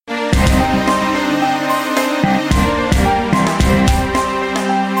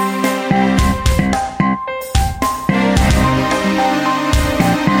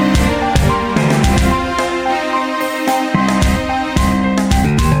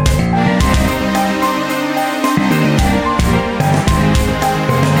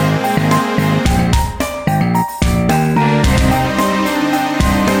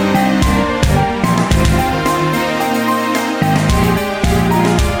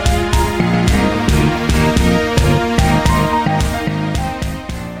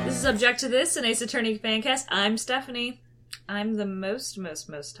back to this, an Ace Attorney Fancast. I'm Stephanie. I'm the most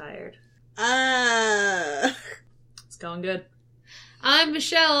tired. It's going good. I'm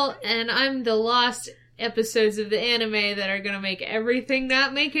Michelle, and I'm the lost episodes of the anime that are gonna make everything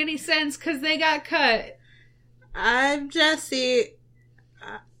not make any sense because they got cut. I'm Jessie.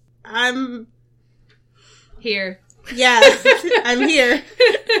 I'm... Here. Yes, I'm here.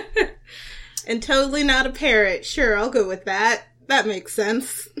 And totally not a parrot. Sure, I'll go with that. That makes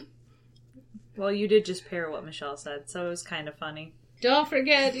sense. Well, you did just pair what Michelle said, so it was kind of funny. Don't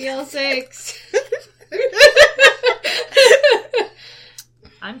forget DL6.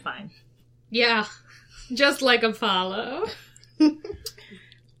 I'm fine. Yeah, just like Apollo.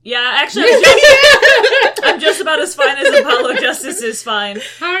 Yeah, actually, I'm just about as fine as Apollo Justice is fine.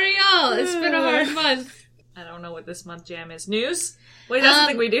 How are y'all? It's been a hard month. I don't know what this month jam is. News? Wait, that's the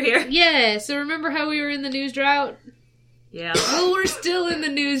thing we do here. Yeah, so remember how we were in the news drought? Yeah. Well, we're still in the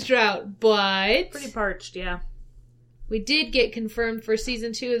news drought, but... Pretty parched, yeah. We did get confirmed for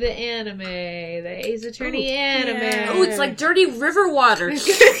season 2 of the anime. The Ace Attorney anime. yeah. Oh, it's like dirty river water.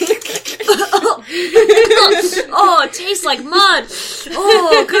 Oh, it tastes like mud.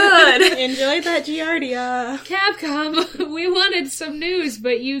 Oh, good. Enjoy that Giardia. Capcom, we wanted some news,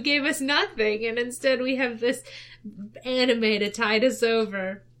 but you gave us nothing, and instead we have this anime to tide us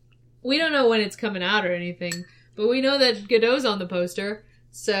over. We don't know when it's coming out or anything, but we know that Godot's on the poster,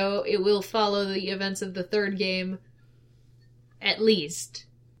 so it will follow the events of the third game, at least.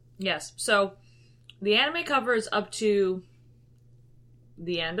 Yes, so the anime covers up to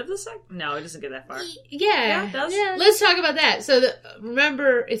the end of the second? No, it doesn't get that far. Yeah. It does? Yeah. Let's talk about that. So,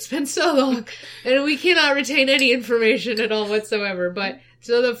 remember, it's been so long, and we cannot retain any information at all whatsoever, but,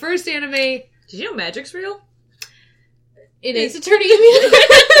 so the first anime... Did you know magic's real? In Ace Attorney,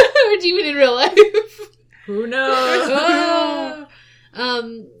 or do you mean in real life? Who knows?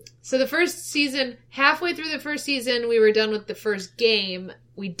 So the first season, halfway through the first season, we were done with the first game.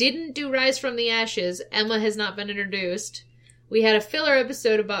 We didn't do Rise from the Ashes. Emma has not been introduced. We had a filler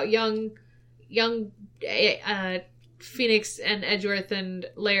episode about young Phoenix and Edgeworth and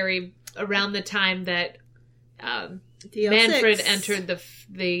Larry around the time that Manfred entered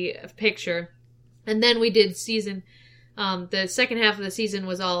the picture. And then we did season... the second half of the season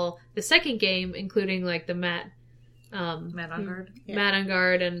was all the second game, including like the Matt on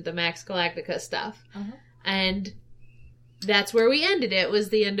Guard and the Max Galactica stuff. Uh-huh. And that's where we ended it, was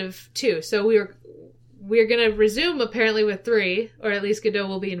the end of 2. So we're gonna resume apparently with 3, or at least Godot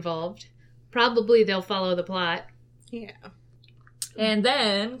will be involved. Probably they'll follow the plot. Yeah. And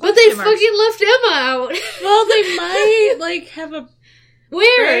then... But they fucking left Emma out! Well, they might, like, have a...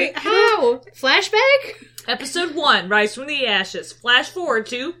 Where? Right? How? Flashback? Episode 1, Rise from the Ashes. Flash forward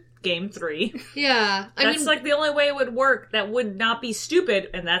to Game 3. Yeah. That's like the only way it would work. That would not be stupid,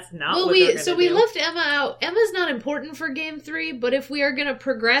 and that's not what they're gonna do. We left Emma out. Emma's not important for Game 3, but if we are gonna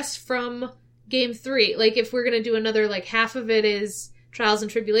progress from Game 3, like if we're gonna do another, like half of it is Trials and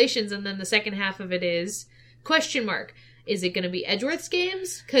Tribulations, and then the second half of it is question mark. Is it gonna be Edgeworth's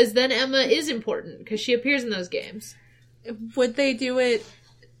games? Because then Emma is important, because she appears in those games. Would they do it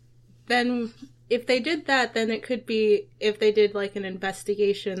then... If they did that, then it could be, if they did like an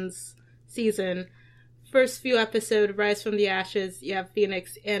investigations season, first few episodes, Rise from the Ashes, you have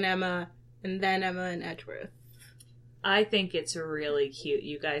Phoenix and Emma, and then Emma and Edgeworth. I think it's really cute.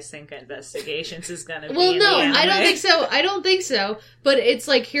 You guys think investigations is gonna be Well, in no, the anime. I don't think so. But it's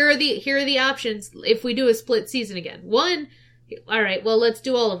like, here are the options if we do a split season again. One, alright, well, let's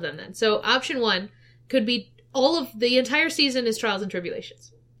do all of them then. So, option 1 could be all of the entire season is Trials and Tribulations.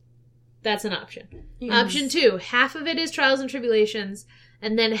 That's an option. Yes. Option 2, half of it is Trials and Tribulations,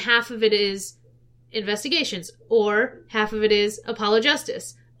 and then half of it is Investigations, or half of it is Apollo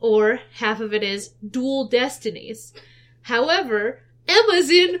Justice, or half of it is Dual Destinies. However, Emma's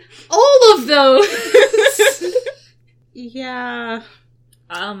in all of those! Yeah.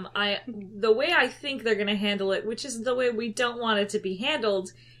 The way I think they're gonna handle it, which is the way we don't want it to be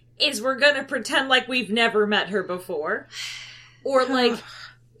handled, is we're gonna pretend like we've never met her before. Or like...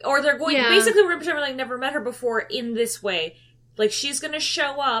 Or they're going... Yeah. Basically, we're going to pretend we like never met her before in this way. Like, she's going to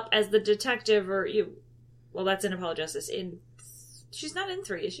show up as the detective or... Well, that's in Apollo Justice. She's not in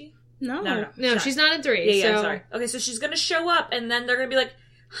 3, is she? No, she's not in 3. Yeah, sorry. Okay, so she's going to show up, and then they're going to be like,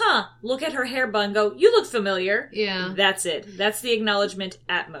 huh, look at her hair bun, go, you look familiar. Yeah. That's it. That's the acknowledgement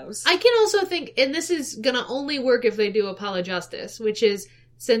at most. I can also think... And this is going to only work if they do Apollo Justice, which is,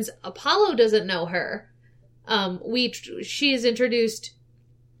 since Apollo doesn't know her, she is introduced...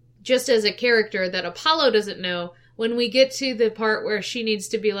 just as a character that Apollo doesn't know, when we get to the part where she needs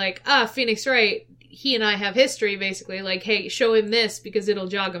to be like, Phoenix Wright, he and I have history, basically. Like, hey, show him this because it'll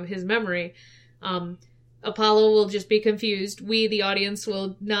jog him his memory. Apollo will just be confused. We, the audience,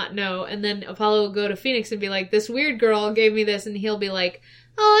 will not know. And then Apollo will go to Phoenix and be like, this weird girl gave me this. And he'll be like,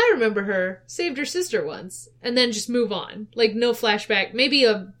 oh, I remember her. Saved her sister once. And then just move on. Like, no flashback. Maybe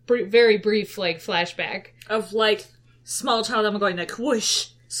a very brief, like, flashback. Of, like, small child Emma going, like, whoosh,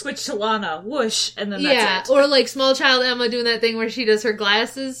 switch to Lana, whoosh, and then that's it. Or, like, small child Emma doing that thing where she does her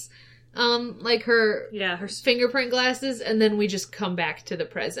glasses. Like her fingerprint glasses. And then we just come back to the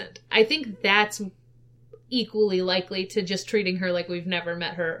present. I think that's equally likely to just treating her like we've never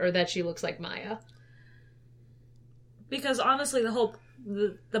met her or that she looks like Maya. Because honestly,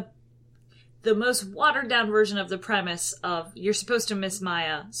 the most watered down version of the premise of you're supposed to miss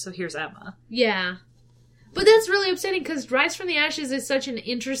Maya, so here's Emma. Yeah. But that's really upsetting because Rise from the Ashes is such an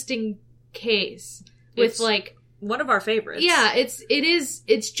interesting case. With like one of our favorites. Yeah,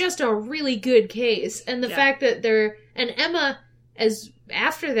 it's just a really good case. And the fact that and Emma as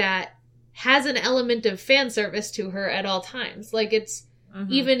after that has an element of fan service to her at all times. Like, it's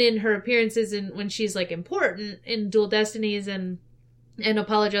even in her appearances and when she's, like, important in Dual Destinies and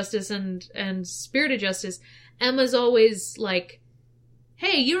Apollo Justice and Spirit of Justice, Emma's always like,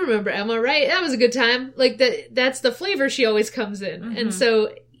 hey, you remember Emma, right? That was a good time. Like, that's the flavor she always comes in. Mm-hmm. And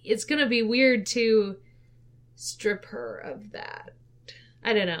so it's gonna be weird to strip her of that.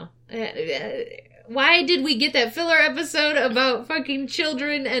 I don't know. Why did we get that filler episode about fucking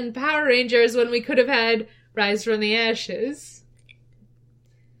children and Power Rangers when we could have had Rise from the Ashes?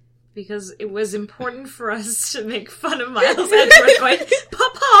 Because it was important for us to make fun of Miles Edgeworth going,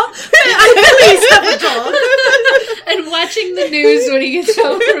 Papa, I please have a dog. And watching the news when he gets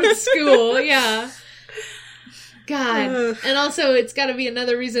home from school, yeah. God. And also, it's gotta be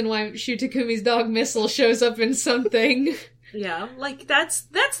another reason why Shu Takumi's dog Missile shows up in something. Yeah, like, that's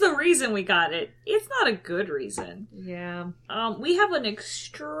the reason we got it. It's not a good reason. Yeah. We have an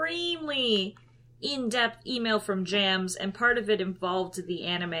extremely in-depth email from Jams, and part of it involved the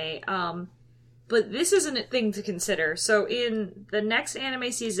anime. But this isn't a thing to consider. So in the next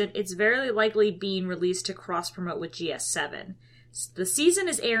anime season, it's very likely being released to cross-promote with GS7. The season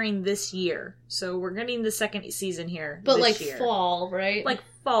is airing this year, so we're getting the second season here. But this like year. Fall, right? Like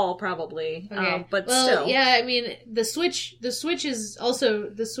fall, probably. Okay. But well, still, yeah. I mean, the Switch is also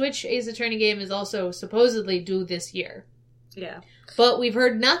the Switch Ace Attorney game is also supposedly due this year. Yeah, but we've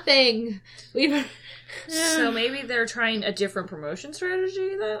heard nothing. So maybe they're trying a different promotion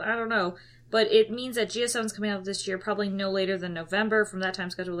strategy. Then I don't know. But it means that GS7's coming out this year, probably no later than November. From that time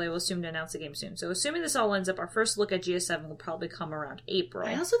schedule, they will assume to announce the game soon. So assuming this all ends up, our first look at GS7 will probably come around April.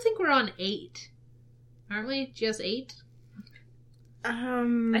 I also think we're on 8. Aren't we? GS 8?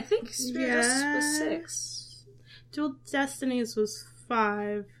 I think Spirit of Justice was 6. Dual Destinies was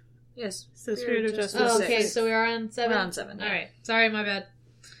 5. Yes. So Spirit of Justice was 6. Okay, so we are on 7? We're on 7, yeah. Alright. Sorry, my bad.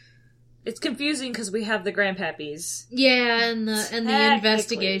 It's confusing because we have the Grandpappies. Yeah, and the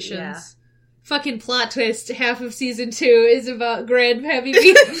investigations. Yeah. Fucking plot twist, half of season 2 is about Grandpappy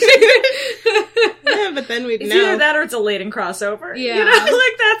being Yeah, but then we'd it's know. Either that or it's a Layton crossover. Yeah. You know,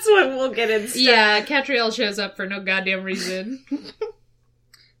 like, that's what we'll get instead. Yeah, Catriel shows up for no goddamn reason.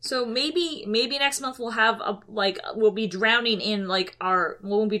 So maybe next month we'll have we'll be drowning in,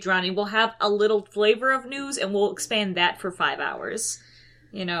 won't be drowning, we'll have a little flavor of news and we'll expand that for 5 hours.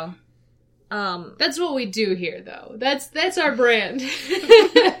 You know? That's what we do here, though. That's our brand.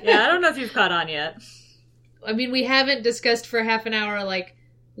 Yeah, I don't know if you've caught on yet. I mean, we haven't discussed for half an hour,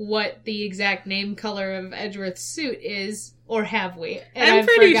 what the exact name color of Edgeworth's suit is, or have we? And I'm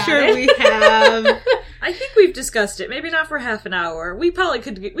pretty sure we have. I think we've discussed it. Maybe not for half an hour. We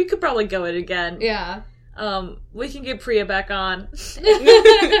could probably go it again. Yeah. We can get Priya back on.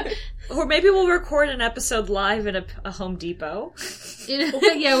 Or maybe we'll record an episode live in a Home Depot.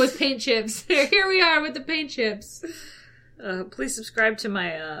 Yeah, with paint chips. Here we are with the paint chips. Please subscribe to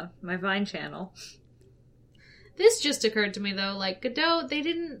my my Vine channel. This just occurred to me though, Godot, they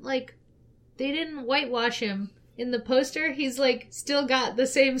didn't whitewash him. In the poster, he's still got the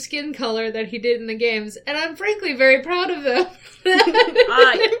same skin color that he did in the games, and I'm frankly very proud of him.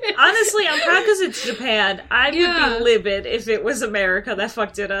 Honestly, I'm proud because it's Japan. I would be livid if it was America that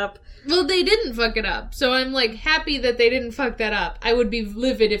fucked it up. Well, they didn't fuck it up, so I'm happy that they didn't fuck that up. I would be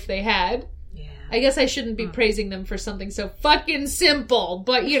livid if they had. Yeah. I guess I shouldn't be praising them for something so fucking simple,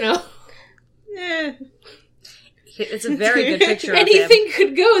 but Eh. It's a very good picture of him. Anything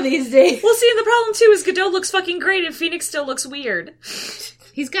could go these days. Well, see, and the problem, too, is Godot looks fucking great, and Phoenix still looks weird.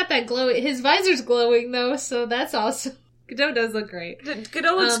 He's got that glow. His visor's glowing, though, so that's awesome. Godot does look great.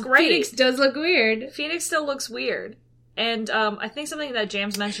 Godot looks great. Phoenix does look weird. Phoenix still looks weird. And I think something that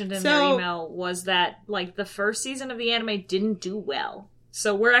Jams mentioned in their email was that, like, the first season of the anime didn't do well.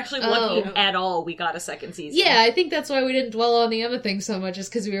 So we're actually lucky at all we got a second season. Yeah, I think that's why we didn't dwell on the Emma thing so much, is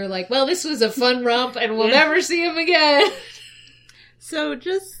because we were like, well, this was a fun romp, and we'll never see him again. So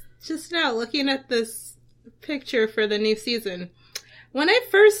just now, looking at this picture for the new season, when I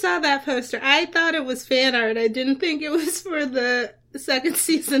first saw that poster, I thought it was fan art. I didn't think it was for the second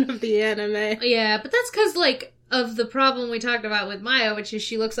season of the anime. Yeah, but that's because, like, of the problem we talked about with Maya, which is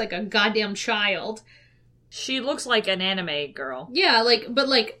she looks like a goddamn child. She looks like an anime girl. Yeah, but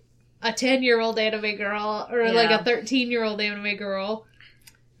a 10-year-old anime girl, or like a 13-year-old anime girl.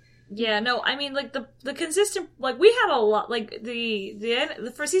 Yeah, no, I mean, like, the consistent, like, we had a lot, like,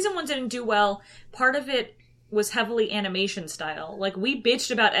 the first season one didn't do well. Part of it was heavily animation style. Like, we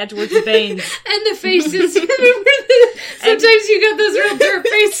bitched about Edward's veins. And the faces. Sometimes you got those real dirt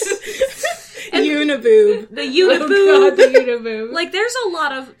faces. And Uniboob. The Uniboob. Oh god, the Uniboob. Like, there's a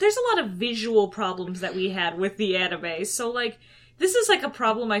lot of visual problems that we had with the anime. So, like, this is, like, a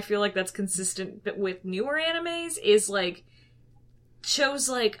problem I feel like that's consistent with newer animes, is, like, shows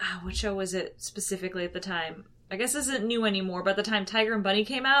like, what show was it specifically at the time? I guess this isn't new anymore, but at the time Tiger and Bunny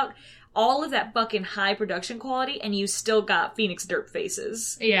came out, all of that fucking high production quality, and you still got Phoenix derp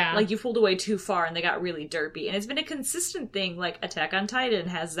faces. Yeah. Like, you pulled away too far and they got really derpy. And it's been a consistent thing, like, Attack on Titan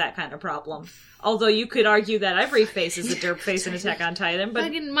has that kind of problem. Although you could argue that every face is a derp face in Attack on Titan,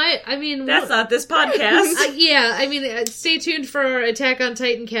 but that's not this podcast. Stay tuned for our Attack on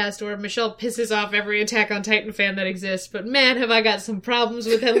Titan cast, where Michelle pisses off every Attack on Titan fan that exists, but man, have I got some problems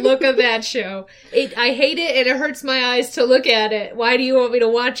with the look of that show. I hate it, and it hurts my eyes to look at it. Why do you want me to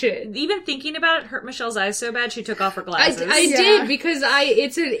watch it? Even thinking about it hurt Michelle's eyes so bad she took off her glasses. I did, because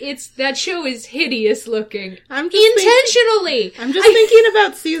that show is hideous looking. I'm just thinking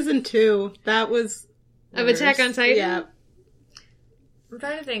about season 2. That was of Attack on Titan? Yeah. I'm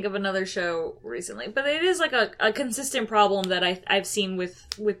trying to think of another show recently, but it is like a consistent problem that I've seen with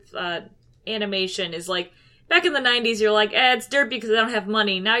animation is like, back in the 90s you're like, it's derpy because I don't have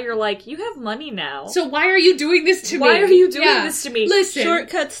money. Now you're like, you have money now. So why are you doing this to me? Why are you doing this to me? Listen.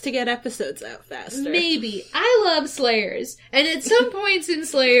 Shortcuts to get episodes out faster. Maybe. I love Slayers. And at some points in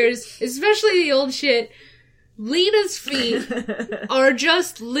Slayers, especially the old shit, Lena's feet are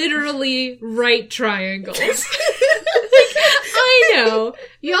just literally right triangles. I know.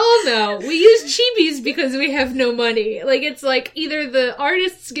 Y'all know. We use chibis because we have no money. Like, it's like either the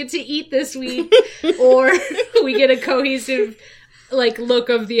artists get to eat this week or we get a cohesive, like, look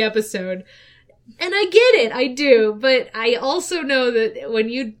of the episode. And I get it. I do. But I also know that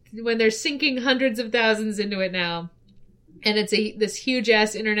when they're sinking hundreds of thousands into it now, and it's this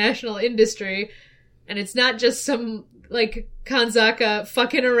huge-ass international industry, and it's not just some, like, Kanzaka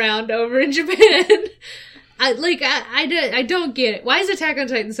fucking around over in Japan. I don't get it. Why is Attack on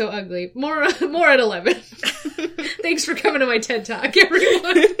Titan so ugly? More at 11. Thanks for coming to my TED Talk,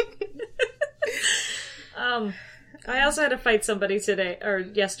 everyone. I also had to fight somebody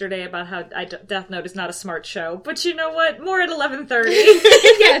yesterday about how Death Note is not a smart show. But you know what? More at 11:30.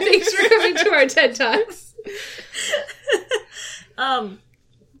 Yeah, thanks for coming to our TED Talks.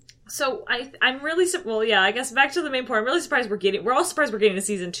 So I'm really I guess back to the main point. I'm really surprised we're all surprised we're getting to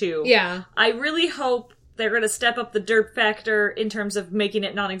season 2. Yeah. I really hope they're going to step up the derp factor in terms of making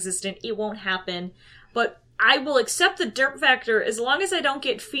it non-existent. It won't happen, but I will accept the derp factor as long as I don't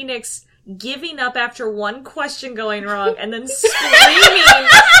get Phoenix giving up after one question going wrong and then screaming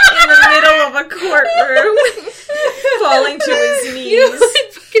in the middle of a courtroom, falling to his knees. You know,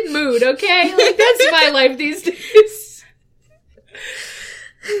 like, fucking mood, okay? Like, that's my life these days.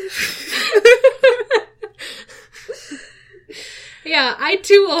 Yeah, I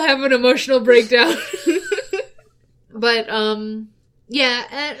too will have an emotional breakdown. But, I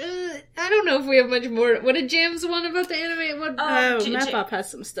don't know if we have much more. What did Jams want about the anime? Mapop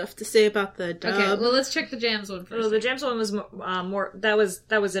has some stuff to say about the dub. Okay, well, let's check the Jams one first. Well, the Jams one was more. That was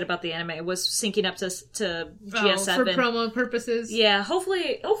it about the anime. It was syncing up to GS7 for promo purposes. Yeah,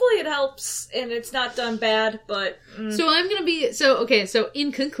 hopefully it helps and it's not done bad. But so I'm gonna be so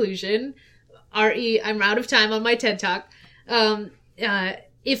in conclusion, I'm out of time on my TED Talk.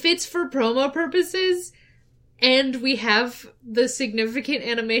 If it's for promo purposes, and we have the significant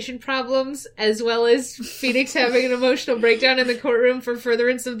animation problems, as well as Phoenix having an emotional breakdown in the courtroom for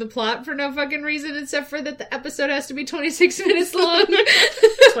furtherance of the plot for no fucking reason, except for that the episode has to be 26 minutes long.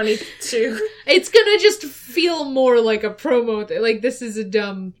 22. It's gonna just feel more like a promo. Like, this is a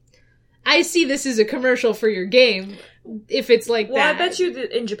dumb... I see this as a commercial for your game, if it's like that. Well, I bet you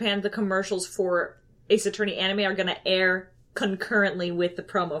that in Japan, the commercials for Ace Attorney anime are gonna air concurrently with the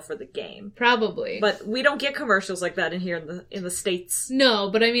promo for the game. Probably. But we don't get commercials like that in here in the States. No,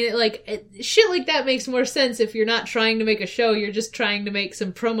 but I mean, shit like that makes more sense if you're not trying to make a show, you're just trying to make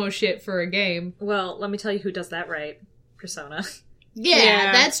some promo shit for a game. Well, let me tell you who does that right. Persona.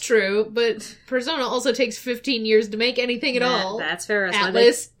 Yeah, that's true, but Persona also takes 15 years to make anything at all. That's fair.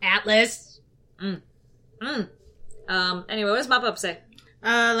 Atlas. Anyway, what does Mop Up say?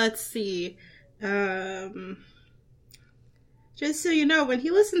 Let's see. Just so you know, when he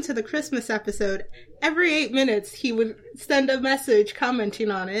listened to the Christmas episode, every 8 minutes he would send a message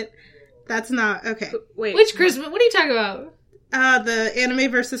commenting on it. That's not... Okay. Wait. Which Christmas? What are you talking about? The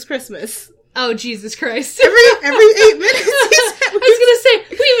anime versus Christmas. Oh, Jesus Christ. Every 8 minutes he I was gonna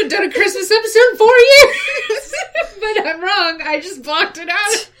say, we haven't done a Christmas episode in 4 years! But I'm wrong, I just blocked it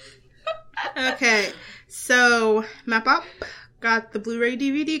out. Okay, so Map-Up got the Blu-ray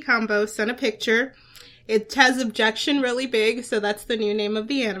DVD combo, sent a picture. It has objection really big, so that's the new name of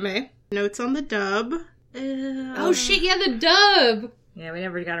the anime. Notes on the dub. Oh shit, yeah, the dub! Yeah, we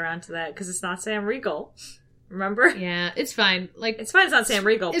never got around to that, because it's not Sam Riegel. Remember? Yeah, it's fine. It's fine it's not Sam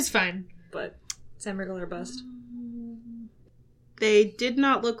Riegel. It's fine. But Sam Riegel or bust. They did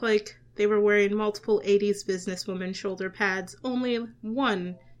not look like they were wearing multiple 80s businesswoman shoulder pads. Only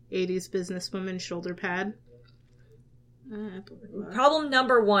one 80s businesswoman shoulder pad. Problem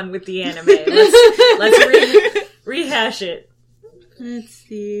number 1 with the anime. Let's rehash it. Let's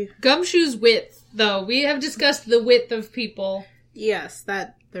see. Gumshoe's width, though. We have discussed the width of people. Yes,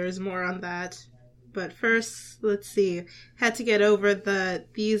 there's more on that. But first, let's see. Had to get over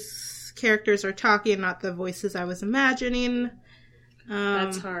these characters are talking, not the voices I was imagining.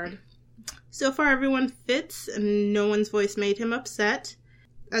 That's hard. So far, everyone fits, and no one's voice made him upset.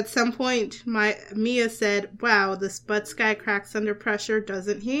 At some point, Mia said, "Wow, this Butts guy cracks under pressure,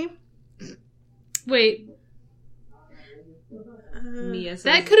 doesn't he?" Wait. Mia says,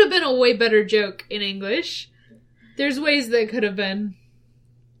 That could have been a way better joke in English. There's ways that could have been.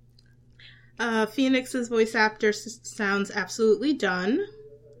 Phoenix's voice actor sounds absolutely done.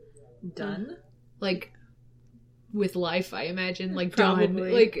 Done? Like, with life, I imagine. Like, Probably.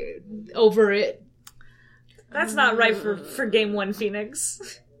 done. Like, over it. That's not right for Game 1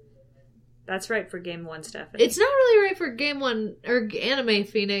 Phoenix. That's right for Game 1 Stephanie. It's not really right for Game 1, or Anime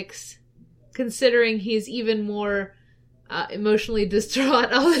Phoenix, considering he's even more emotionally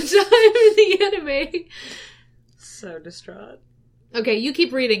distraught all the time in the anime. So distraught. Okay, you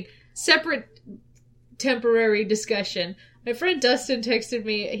keep reading. Separate temporary discussion. My friend Dustin texted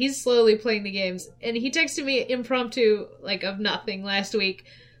me, he's slowly playing the games, and he texted me impromptu, of nothing last week.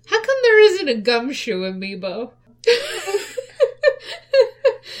 How come there isn't a Gumshoe amiibo?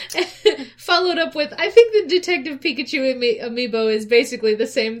 Followed up with, I think the Detective Pikachu amiibo is basically the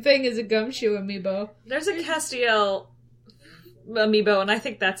same thing as a Gumshoe amiibo. There's a Castiel amiibo, and I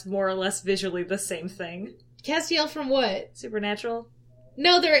think that's more or less visually the same thing. Castiel from what? Supernatural?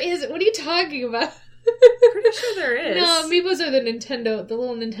 No, there isn't. What are you talking about? Pretty sure there is. No, amiibos are the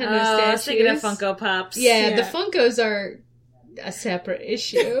little Nintendo I was statues. thinking of Funko Pops. Yeah, the Funkos are a separate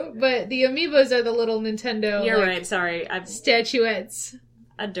issue, but the amiibos are the little Nintendo. You're right. Sorry, statuettes.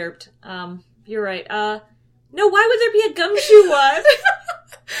 I derped. You're right. No, why would there be a Gumshoe one?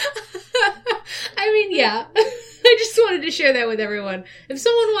 I mean, yeah. I just wanted to share that with everyone. If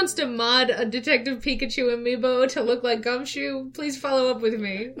someone wants to mod a Detective Pikachu amiibo to look like Gumshoe, please follow up with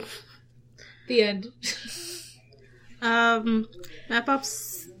me. The end.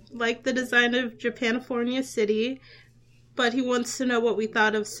 Map-Up's like the design of Japanifornia City, but he wants to know what we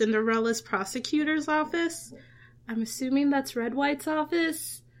thought of Cinderella's prosecutor's office. I'm assuming that's Red White's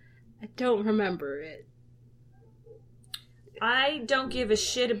office. I don't remember it. I don't give a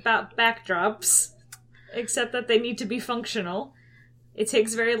shit about backdrops, except that they need to be functional. It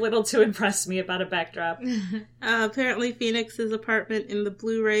takes very little to impress me about a backdrop. Apparently Phoenix's apartment in the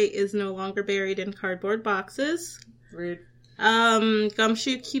Blu-ray is no longer buried in cardboard boxes. Rude.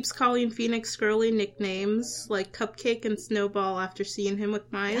 Gumshoe keeps calling Phoenix girly nicknames like Cupcake and Snowball after seeing him with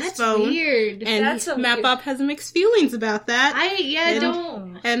Maya's That's phone. weird. And That's so Map-Up has mixed feelings about that. I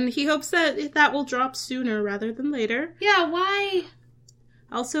don't. And he hopes that will drop sooner rather than later. Yeah, why?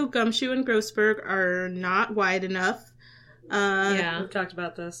 Also, Gumshoe and Grossberg are not wide enough. Yeah. We've talked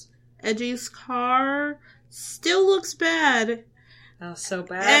about this. Edgy's car still looks bad. Oh, so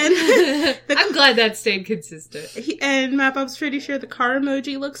bad. And I'm glad that stayed consistent. and Map-Up's pretty sure the car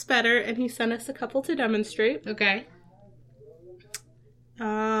emoji looks better, and he sent us a couple to demonstrate. Okay.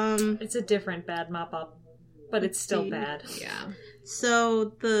 It's a different bad mop-up, but it's still bad. Yeah.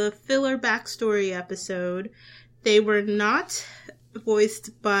 So, the filler backstory episode, they were not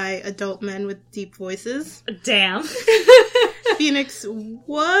voiced by adult men with deep voices. Damn. Phoenix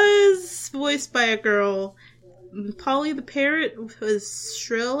was voiced by a girl. Polly the parrot was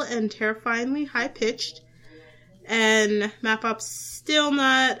shrill and terrifyingly high-pitched. And Mapop's still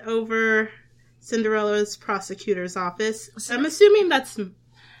not over Cinderella's prosecutor's office. I'm assuming that's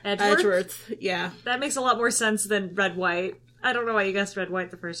Edgeworth. Yeah. That makes a lot more sense than Red White. I don't know why you guessed Red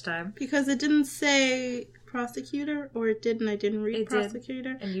White the first time. Because it didn't say prosecutor, or it did and I didn't read it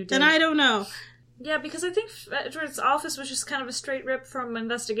prosecutor. Did, and you did. Then I don't know. Yeah, because I think Edgeworth's office was just kind of a straight rip from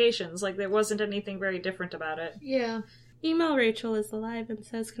investigations. Like, there wasn't anything very different about it. Yeah. Email Rachel is alive and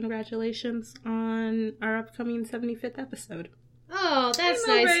says congratulations on our upcoming 75th episode. Oh, that's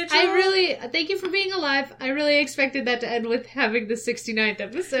Email nice. Rachel. Thank you for being alive. I really expected that to end with having the 69th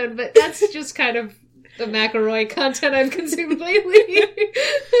episode, but that's just kind of the McElroy content I've consumed lately.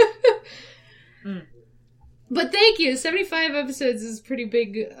 But thank you. 75 episodes is pretty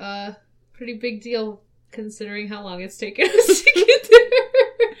big deal considering how long it's taken us to get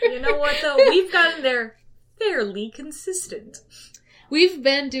there. You know what, though? We've gotten there fairly consistent. We've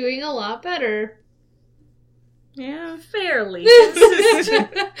been doing a lot better. Yeah. Fairly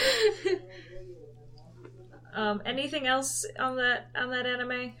consistent. Anything else on that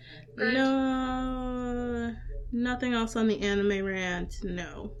anime? Grant? No, nothing else on the anime rant.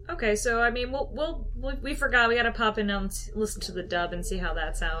 No. Okay, so I mean, we forgot we gotta pop in and listen to the dub and see how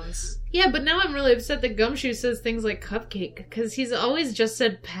that sounds. Yeah, but now I'm really upset that Gumshoe says things like cupcake, because he's always just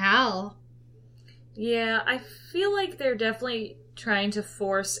said pal. Yeah, I feel like they're definitely trying to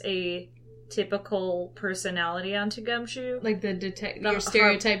force a typical personality onto Gumshoe. Like your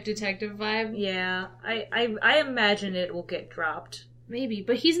stereotype detective vibe? Yeah, I imagine it will get dropped. Maybe,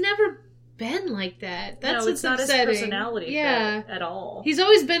 but he's never been like that. That's no, it's not upsetting. his personality fit at all. He's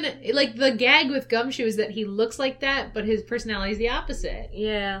always been, like, the gag with Gumshoe is that he looks like that, but his personality is the opposite.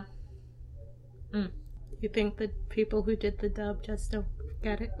 Yeah. You think the people who did the dub just don't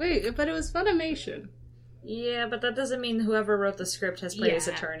get it? Wait, but it was Funimation. Yeah, but that doesn't mean whoever wrote the script has played his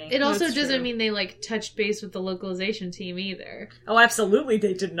attorney. It also That's doesn't true. mean they, like, touched base with the localization team either. Oh, absolutely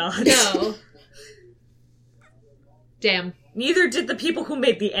they did not. No. Damn. Neither did the people who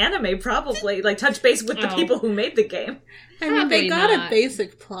made the anime, probably. Like, touch base with the people who made the game. I mean, they Probably got not. a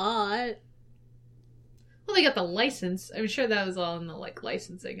basic plot. Well, they got the license. I'm sure that was all in the, like,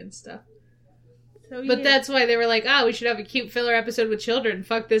 licensing and stuff. So, But yeah. that's why they were like, we should have a cute filler episode with children.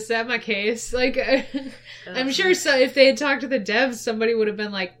 Fuck this Emma case. Like, I'm sure so if they had talked to the devs, somebody would have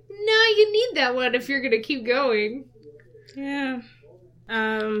been like, no, you need that one if you're gonna keep going. Yeah.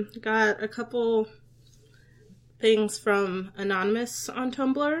 Got a couple things from Anonymous on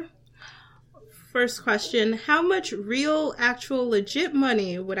Tumblr. First question, how much real, actual, legit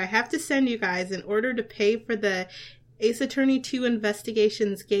money would I have to send you guys in order to pay for the Ace Attorney 2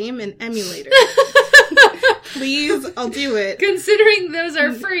 Investigations game and emulator? Please, I'll do it. Considering those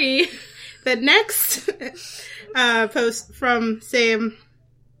are free. The next post from Sam...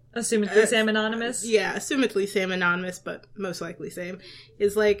 Assumedly Sam Anonymous? Yeah, assumedly Sam Anonymous, but most likely Sam,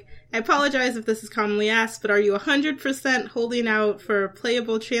 is like, I apologize if this is commonly asked, but are you 100% holding out for a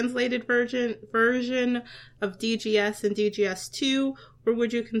playable translated version of DGS and DGS2, or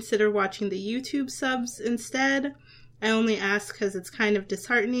would you consider watching the YouTube subs instead? I only ask because it's kind of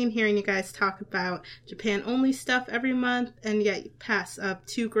disheartening hearing you guys talk about Japan-only stuff every month, and yet you pass up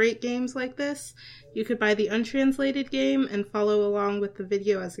two great games like this. You could buy the untranslated game and follow along with the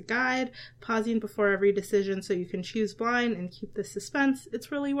video as a guide, pausing before every decision so you can choose blind and keep the suspense.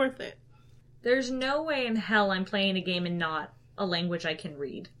 It's really worth it. There's no way in hell I'm playing a game in not a language I can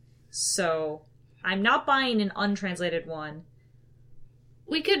read. So, I'm not buying an untranslated one.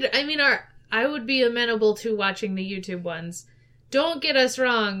 We could, I would be amenable to watching the YouTube ones. Don't get us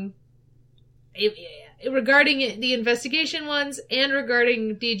wrong. Regarding the investigation ones and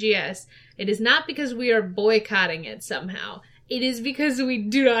regarding DGS, it is not because we are boycotting it somehow. It is because we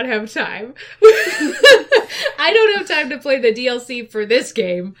do not have time. I don't have time to play the DLC for this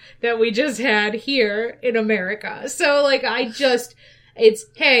game that we just had here in America. So, like, it's,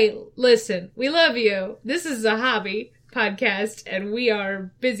 hey, listen, we love you. This is a hobby podcast, and we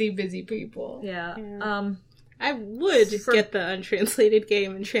are busy, busy people. Yeah. I would get the untranslated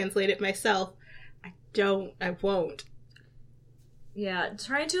game and translate it myself. I won't. Yeah,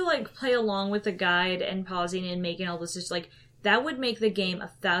 trying to, like, play along with the guide and pausing and making all this, just, like, that would make the game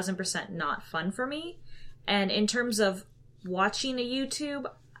 1,000% not fun for me. And in terms of watching a YouTube,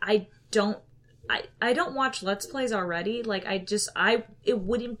 I don't watch Let's Plays already. Like, it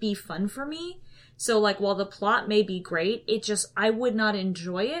wouldn't be fun for me. So, like, while the plot may be great, I would not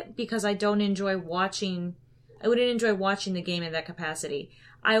enjoy it because I don't enjoy watching. I wouldn't enjoy watching the game in that capacity.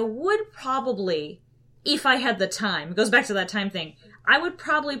 I would probably, if I had the time, it goes back to that time thing, I would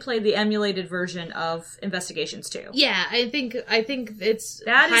probably play the emulated version of Investigations 2. Yeah, I think it's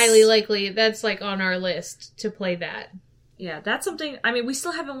highly likely that's like on our list to play that. Yeah, that's something. I mean, we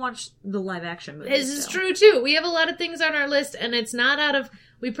still haven't watched the live action movie. This is true too. We have a lot of things on our list, and it's not out of.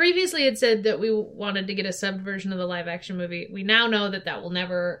 We previously had said that we wanted to get a subbed version of the live action movie. We now know that will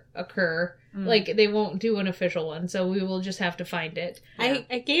never occur. Like, they won't do an official one, so we will just have to find it. Yeah.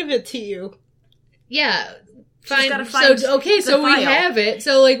 I gave it to you. Yeah. Fine. So we have it.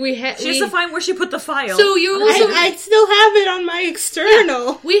 So like we have. She has to find where she put the file. So you also. I still have it on my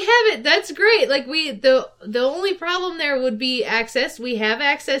external. Yeah, we have it. That's great. Like the only problem there would be access. We have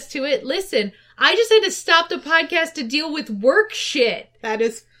access to it. Listen, I just had to stop the podcast to deal with work shit. That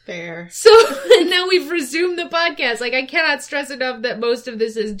is fair. So now we've resumed the podcast. Like, I cannot stress enough that most of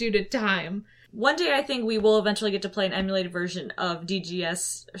this is due to time. One day I think we will eventually get to play an emulated version of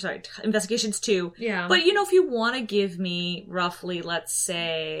Investigations 2. Yeah. But, if you want to give me roughly, let's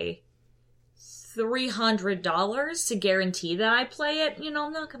say, $300 to guarantee that I play it, I'm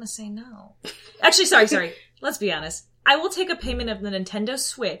not going to say no. Actually, sorry. Let's be honest. I will take a payment of the Nintendo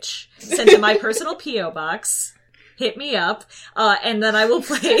Switch sent to my personal P.O. box. Hit me up. And then I will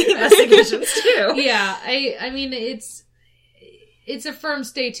play Investigations 2. Yeah. I mean, it's a firm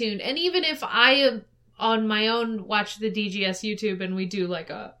stay tuned. And even if I, on my own, watch the DGS YouTube and we do, like,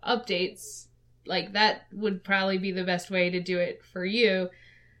 updates, like, that would probably be the best way to do it for you.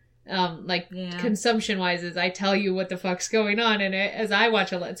 Consumption-wise, is I tell you what the fuck's going on in it as I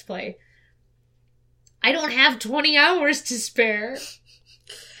watch a Let's Play. I don't have 20 hours to spare.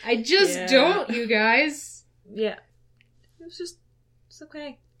 I just don't, you guys. Yeah. It's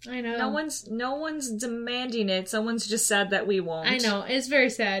okay. I know. No one's demanding it. Someone's just sad that we won't. I know. It's very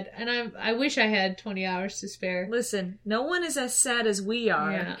sad. And I wish I had 20 hours to spare. Listen, no one is as sad as we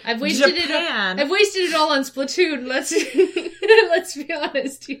are. Yeah. I've wasted it all on Splatoon. Let's be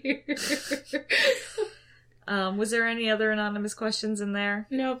honest here. Was there any other anonymous questions in there?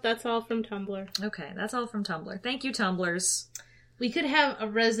 Nope, that's all from Tumblr. Okay, that's all from Tumblr. Thank you, Tumblrs. We could have a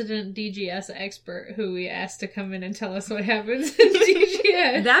resident DGS expert who we ask to come in and tell us what happens in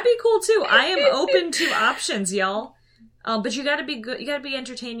DGS. That'd be cool too. I am open to options, y'all. But you gotta be good. You gotta be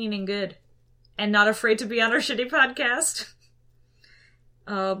entertaining and good, and not afraid to be on our shitty podcast.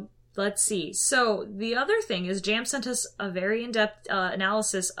 Let's see. So the other thing is, Jam sent us a very in-depth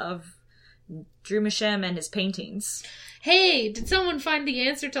analysis of Drew Mishem and his paintings. Hey, did someone find the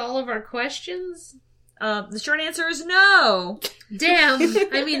answer to all of our questions? The short answer is no. Damn.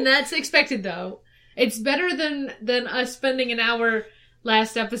 I mean, that's expected, though. It's better than us spending an hour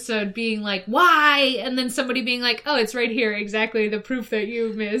last episode being like, why? And then somebody being like, oh, it's right here, exactly the proof that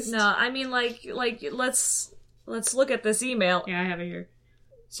you missed. No, I mean, like, let's look at this email. Yeah, I have it here.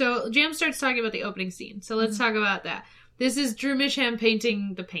 So, Jam starts talking about the opening scene. So let's talk about that. This is Drew Mishem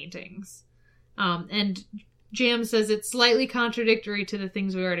painting the paintings. And Jam says it's slightly contradictory to the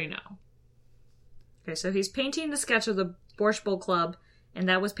things we already know. Okay, so he's painting the sketch of the Borscht Bowl Club, and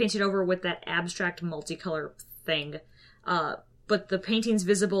that was painted over with that abstract multicolor thing. But the painting's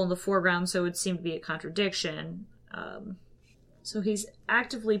visible in the foreground, so it seemed to be a contradiction. So he's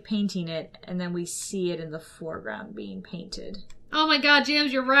actively painting it, and then we see it in the foreground being painted. Oh my god,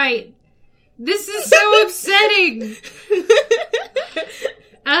 Jams, you're right. This is so upsetting!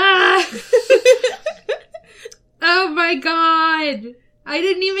 Oh my god! I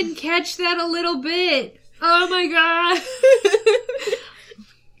didn't even catch that a little bit. Oh my god.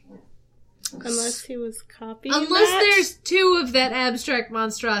 Unless he was copying there's two of that abstract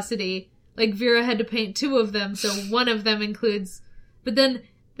monstrosity. Like, Vera had to paint two of them, so one of them includes... But then,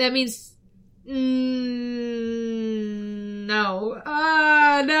 that means... no.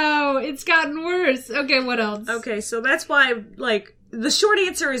 No. It's gotten worse. Okay, what else? Okay, so that's why, like, the short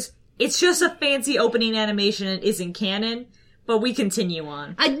answer is, it's just a fancy opening animation and isn't canon. But we continue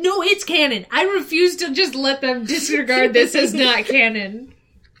on. I know it's canon. I refuse to just let them disregard this as not canon.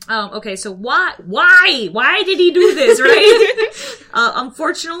 Okay, so why did he do this, right?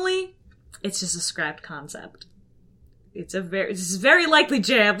 Unfortunately, it's just a scrapped concept. This is very likely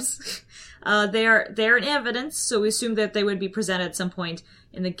Jams. They're in evidence, so we assume that they would be presented at some point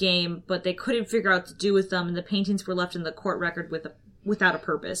in the game, but they couldn't figure out what to do with them, and the paintings were left in the court record without a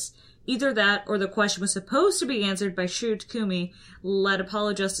purpose. Either that, or the question was supposed to be answered by Shu Takumi, led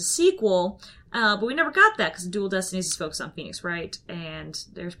Apollo Justice sequel, but we never got that because Dual Destinies is focused on Phoenix Wright, and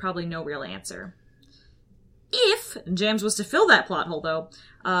there's probably no real answer. If Jams was to fill that plot hole, though,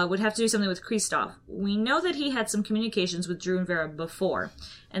 would have to do something with Kristoff. We know that he had some communications with Drew and Vera before,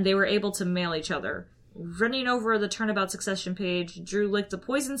 and they were able to mail each other. Running over the Turnabout Succession page, Drew licked the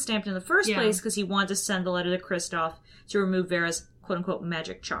poison stamped in the first place because he wanted to send the letter to Kristoff to remove Vera's quote-unquote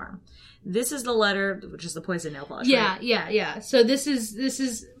magic charm. This is the letter, which is the poison nail polish. Yeah, right? yeah. So this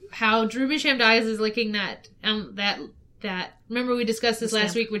is how Drew Misham dies, is licking that. Remember we discussed this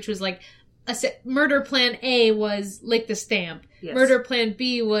last week, which was like murder plan A was lick the stamp. Yes. Murder plan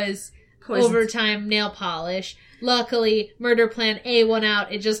B was Poison. overtime nail polish. Luckily, murder plan A won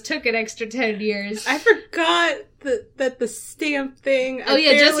out. It just took an extra 10 years. I forgot that the stamp thing. Oh,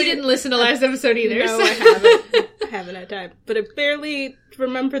 yeah, Jesse didn't listen to last episode either. No, so. I haven't. I haven't had time. But I barely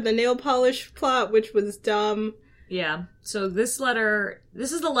remember the nail polish plot, which was dumb. Yeah. So this is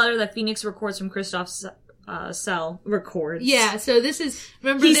the letter that Phoenix records from Kristoff's cell. Records. Yeah, so this is,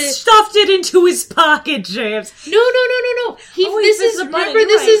 remember He stuffed it into his pocket, James. No.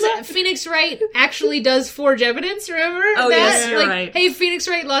 Phoenix Wright actually does forge evidence, remember? Oh, yes, you're right. Hey, Phoenix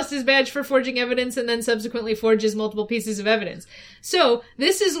Wright lost his badge for forging evidence and then subsequently forges multiple pieces of evidence. So,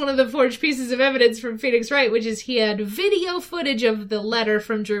 this is one of the forged pieces of evidence from Phoenix Wright, which is he had video footage of the letter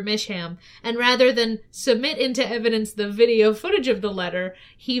from Drew Misham, and rather than submit into evidence the video footage of the letter,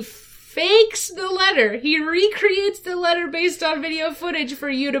 he fakes the letter. He recreates the letter based on video footage for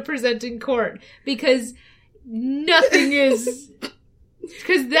you to present in court. Because nothing is...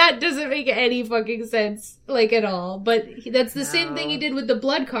 Because that doesn't make any fucking sense, like, at all. But that's the same thing he did with the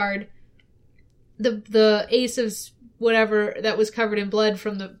blood card. The ace of whatever that was covered in blood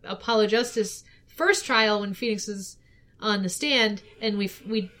from the Apollo Justice first trial when Phoenix was on the stand, and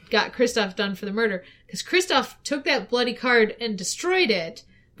we got Kristoff done for the murder. Because Kristoff took that bloody card and destroyed it,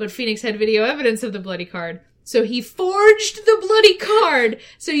 but Phoenix had video evidence of the bloody card. So he forged the bloody card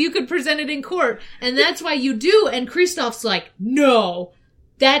so you could present it in court. And that's why you do. And Kristoff's like, no,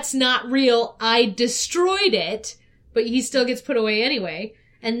 that's not real. I destroyed it. But he still gets put away anyway.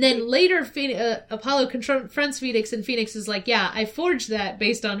 And then later, Apollo confronts Phoenix, and Phoenix is like, yeah, I forged that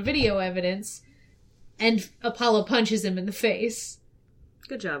based on video evidence. And Apollo punches him in the face.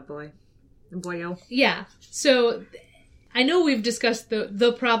 Good job, boyo. Yeah. So... I know we've discussed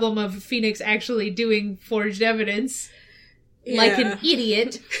the problem of Phoenix actually doing forged evidence like an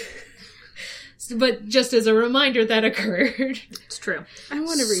idiot. But just as a reminder, that occurred. It's true. I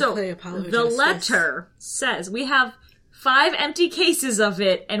want to replay Apollo The Justice. letter says we have 5 empty cases of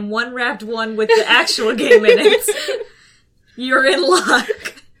it and 1 wrapped one with the actual game in it. You're in luck.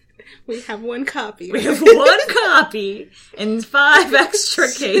 We have 1 copy. We have 1 copy and 5 extra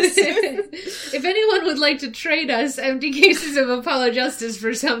cases. If anyone would like to trade us empty cases of Apollo Justice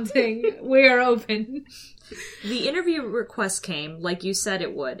for something, we are open. The interview request came, like you said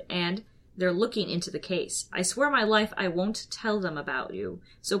it would, and they're looking into the case. I swear my life I won't tell them about you.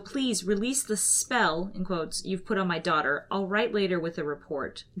 So please release the spell, in quotes, you've put on my daughter. I'll write later with a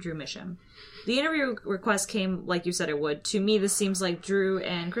report. Drew Misham. The interview request came, like you said it would. To me, this seems like Drew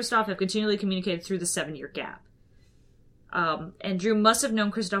and Kristoff have continually communicated through the 7-year gap. And Drew must have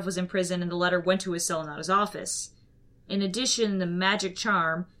known Kristoff was in prison, and the letter went to his cell, not his office. In addition, the magic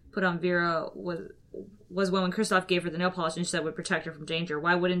charm put on Vera was when Kristoff gave her the nail polish and she said would protect her from danger.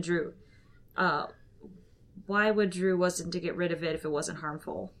 Why would Drew wasn't to get rid of it if it wasn't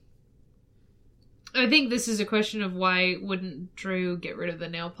harmful? I think this is a question of why wouldn't Drew get rid of the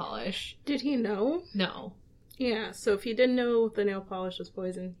nail polish? Did he know? No. Yeah, so if he didn't know the nail polish was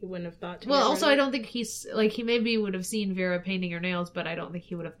poison, he wouldn't have thought to Well, get rid also, of I it. don't think he's, like, he maybe would have seen Vera painting her nails, but I don't think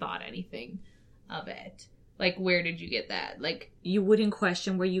he would have thought anything of it. Like, where did you get that? Like, You wouldn't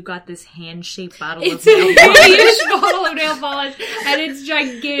question where you got this hand-shaped bottle it's of a nail polish. huge bottle of nail polish, and it's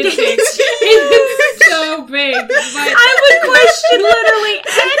gigantic. It's so big. But I would question literally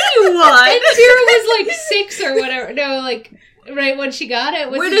anyone. and Vera was like 6 or whatever. No, like, right when she got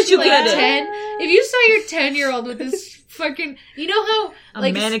it. Where did you like get it? 10? If you saw your 10-year-old with this fucking... You know how... A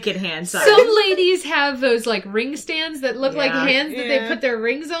like, mannequin hand size. some ladies have those, like, ring stands that look like Yeah. hands that they Yeah. put their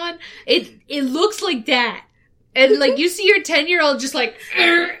rings on? It looks like that. And, like, you see your 10-year-old just, like,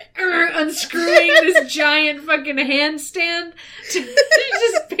 unscrewing this giant fucking handstand to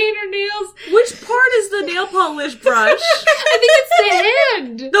just paint her nails. Which part is the nail polish brush? I think it's the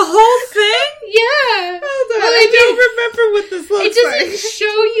hand. The whole thing? Yeah. Hold on, Well, I don't remember what this It looks doesn't like.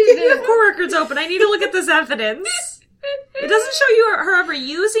 show you The the... court record's open. I need to look at this evidence. It doesn't show you her ever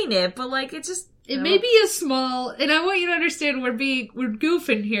using it, but like it just... It may be a small, and I want you to understand we're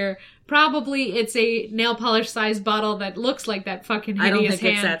goofing here. Probably it's a nail polish sized bottle that looks like that fucking hideous I don't think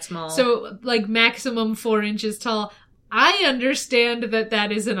hand. it's that small. So, like, maximum 4 inches tall. I understand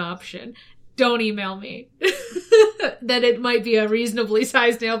that is an option. don't email me that it might be a reasonably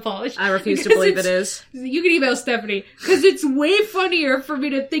sized nail polish. I refuse to believe it is. You can email Stephanie, because it's way funnier for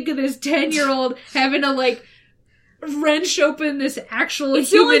me to think of this 10-year-old having to, like, wrench open this actual It's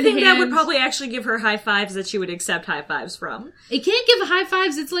the human only thing hand. that would probably actually give her high fives that she would accept high fives from. It can't give high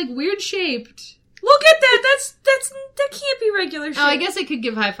fives, it's, like, weird shaped. Look at that! That can't be regular shit. Oh, I guess it could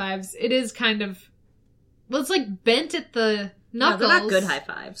give high fives. It is kind of... Well, it's, like, bent at the knuckles. No, they're not good high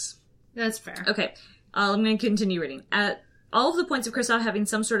fives. That's fair. Okay, I'm going to continue reading. At all of the points of Kristoff having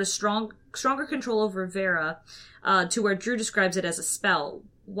some sort of stronger control over Vera, to where Drew describes it as a spell.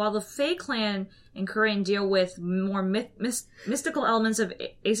 While the Fae Clan and Kurain deal with more mystical elements of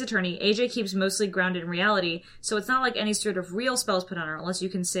Ace Attorney, AJ keeps mostly grounded in reality, so it's not like any sort of real spells put on her, unless you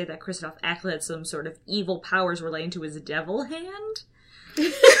can say that Kristoff actually had some sort of evil powers relating to his devil hand. And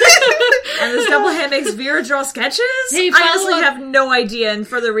this devil hand makes Vera draw sketches? Hey, I honestly follow up. have no idea, and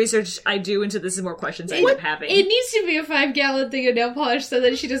further research I do into this, the more questions I end up having. It needs to be a 5-gallon thing of nail polish so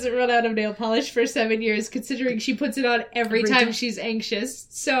that she doesn't run out of nail polish for 7 years, considering she puts it on every time she's anxious.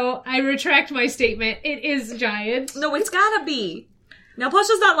 So I retract my statement. It is giant. No, it's gotta be. Nail polish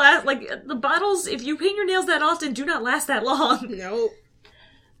does not last, like, the bottles, if you paint your nails that often, do not last that long. Nope.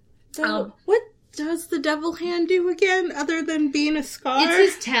 So, what does the devil hand do again, other than being a scar?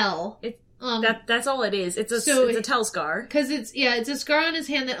 It's his tell. That's all it is. It's a tell scar. Because it's a scar on his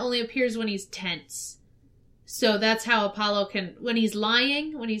hand that only appears when he's tense. So that's how Apollo can, when he's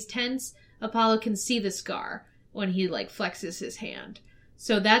lying, when he's tense, Apollo can see the scar when he, like, flexes his hand.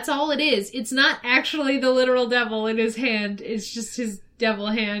 So that's all it is. It's not actually the literal devil in his hand. It's just his devil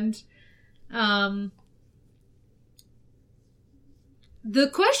hand.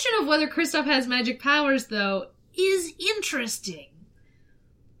 The question of whether Kristoff has magic powers, though, is interesting.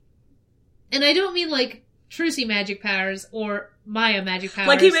 And I don't mean, like, Trucy magic powers or Maya magic powers.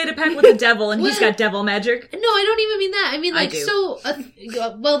 Like he made a pact with the devil and he's got devil magic. No, I don't even mean that. I mean, like, I do.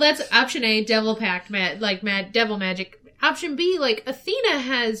 so, well, that's option A, devil pact, devil magic. Option B, like, Athena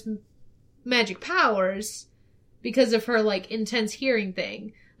has magic powers because of her, like, intense hearing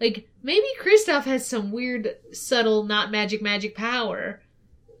thing. Like, maybe Kristoff has some weird, subtle, not magic power.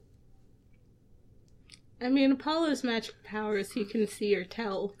 I mean, Apollo's magic powers, he can see or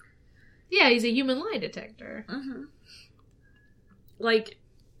tell. Yeah, he's a human lie detector. Mm-hmm. Like,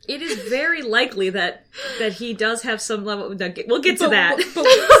 it is very likely that he does have some level... We'll get to that.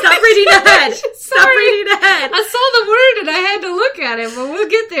 Stop reading ahead! Stop reading ahead! I saw the word and I had to look at it, but we'll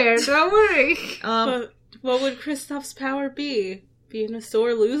get there. Don't worry. But what would Kristoff's power be? Being a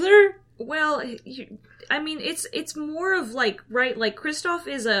sore loser? Well, I mean, it's more of, like, right, like, Kristoff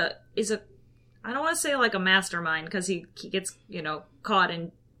is a I don't want to say, like, a mastermind, because he gets, caught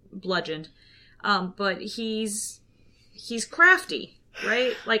and bludgeoned. But he's crafty,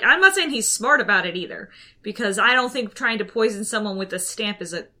 right? Like, I'm not saying he's smart about it either, because I don't think trying to poison someone with a stamp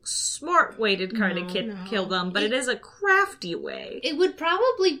is a smart way to kind of kill them, but it is a crafty way. It would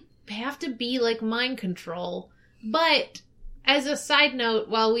probably have to be, like, mind control. But, as a side note,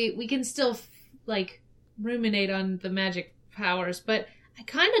 while we can still, like, ruminate on the magic powers, but I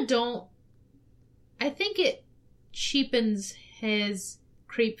kind of don't... I think it cheapens his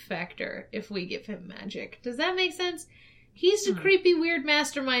creep factor if we give him magic. Does that make sense? He's a creepy, weird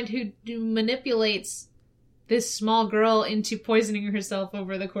mastermind who manipulates this small girl into poisoning herself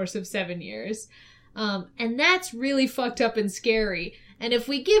over the course of 7 years. And that's really fucked up and scary. And if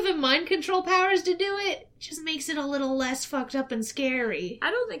we give him mind control powers to do it, it just makes it a little less fucked up and scary.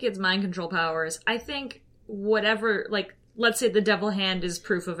 I don't think it's mind control powers. I think whatever, like, let's say the devil hand is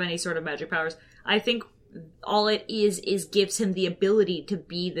proof of any sort of magic powers. I think all it is gives him the ability to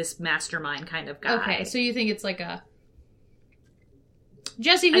be this mastermind kind of guy. Okay, so you think it's like a...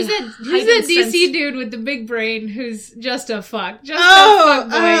 Jesse, who's that DC dude with the big brain who's just a fuck? Just a fuck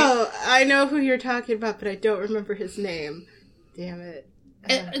boy. Oh, I know who you're talking about, but I don't remember his name. Damn it.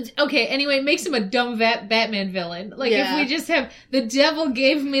 Okay, anyway, it makes him a dumb Batman villain. Like, Yeah. if we just have, the devil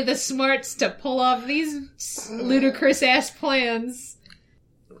gave me the smarts to pull off these ludicrous-ass plans.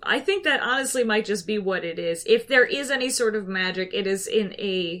 I think that honestly might just be what it is. If there is any sort of magic, it is in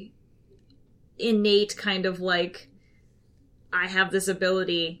a innate kind of like, I have this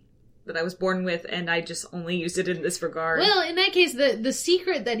ability that I was born with, and I just only used it in this regard. Well, in that case, the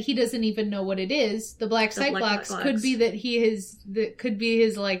secret that he doesn't even know what it is, the Black Cyclops, could be that could be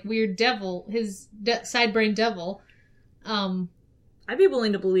his, like, weird devil, his side brain devil. I'd be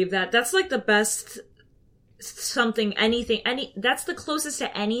willing to believe that. That's, like, the best that's the closest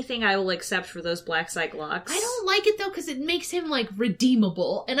to anything I will accept for those Black Cyclops. I don't like it though because it makes him like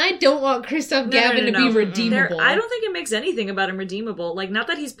redeemable, and I don't want Christoph No, Gavin to be redeemable. I don't think it makes anything about him redeemable. Like, not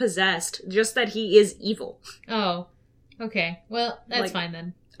that he's possessed, just that he is evil. Oh, okay. Well, that's Like, fine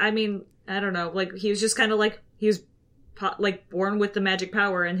then. I mean, I don't know. Like, he was just kind of like, he was like born with the magic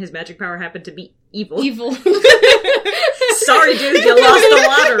power, and his magic power happened to be evil. Evil. Sorry, dude, you lost the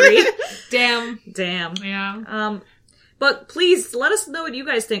lottery. Damn. Yeah. But please let us know what you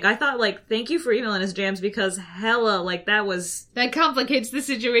guys think. I thought, like, thank you for emailing us, Jams, because hella, like, that complicates the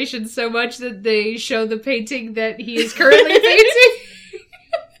situation so much that they show the painting that he is currently painting.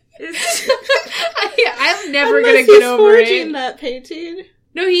 I'm never gonna get over it. That painting.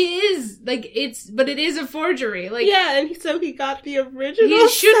 No, he is like but it is a forgery. Like, yeah, and so he got the original. He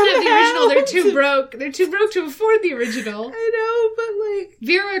shouldn't have the original. They're too somehow. broke. They're too broke to afford the original. I know, but like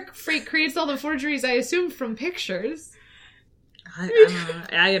Vera Creates all the forgeries, I assume, from pictures.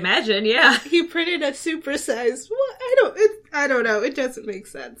 I imagine, yeah. He printed a supersized. Well, I don't know. It doesn't make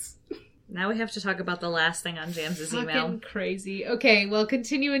sense. Now we have to talk about the last thing on James's email. Fucking crazy. Okay, well,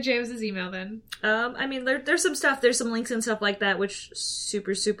 continue in James's email then. I mean, there's some stuff, there's some links and stuff like that, which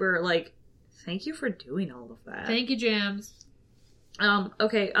super, like, thank you for doing all of that. Thank you, Jams.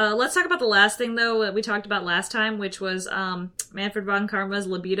 Okay, let's talk about the last thing, though, that we talked about last time, which was, Manfred von Karma's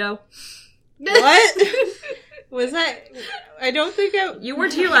libido. What? Was that? I don't think You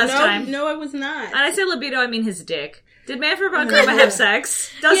weren't here last time. No, I was not. And I say libido, I mean his dick. Did Manfred von Karma have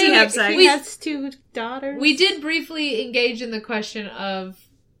sex? Does he have sex? He has 2 daughters. We did briefly engage in the question of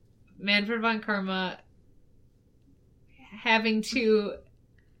Manfred von Karma having to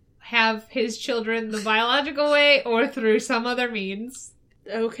have his children the biological way or through some other means.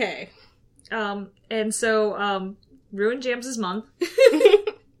 Okay. And so, ruined James's month.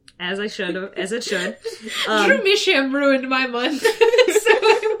 As it should. Drew Misham ruined my month. So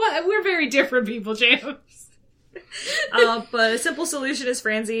we're very different people, James. But a simple solution is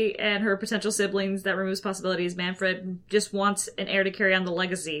Francie and her potential siblings that removes possibilities. Manfred just wants an heir to carry on the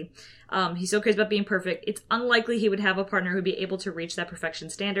legacy. He's so crazy about being perfect. It's unlikely he would have a partner who'd be able to reach that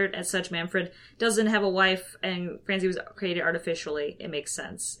perfection standard. As such, Manfred doesn't have a wife, and Francie was created artificially. It makes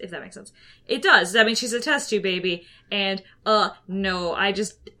sense, if that makes sense. It does. I mean, she's a test tube baby. And, no,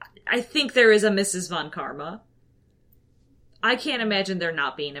 I think there is a Mrs. von Karma. I can't imagine there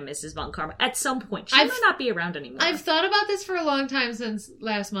not being a Mrs. von Karma. At some point. She might not be around anymore. I've thought about this for a long time since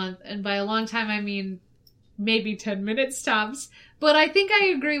last month, and by a long time I mean maybe 10 minutes tops. But I think I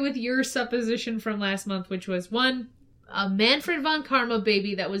agree with your supposition from last month, which was, one, a Manfred von Karma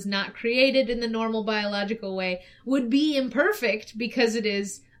baby that was not created in the normal biological way would be imperfect because it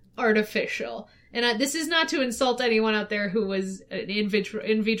is artificial. And this is not to insult anyone out there who was an in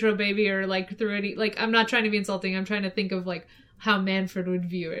vitro baby or like through any, like, I'm not trying to be insulting. I'm trying to think of like how Manfred would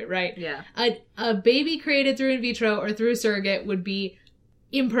view it, right? Yeah. A baby created through in vitro or through a surrogate would be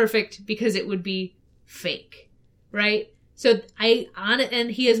imperfect because it would be fake, right? So and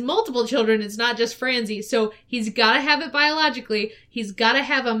he has multiple children. It's not just Francie. So he's got to have it biologically. He's got to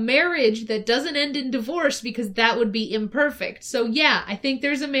have a marriage that doesn't end in divorce because that would be imperfect. So yeah, I think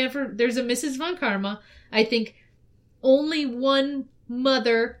there's a Mrs. von Karma. I think only one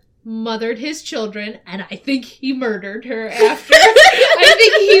mother mothered his children, and I think he murdered her after. I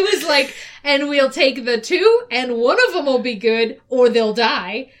think he was like, and we'll take the 2, and one of them will be good, or they'll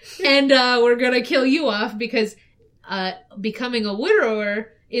die, and we're gonna kill you off because becoming a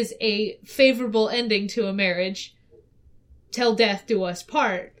widower is a favorable ending to a marriage. Till death do us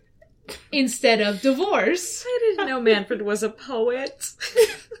part. Instead of divorce. I didn't know Manfred was a poet.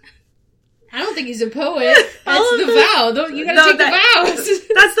 I don't think he's a poet. That's the vow. You gotta take the vows.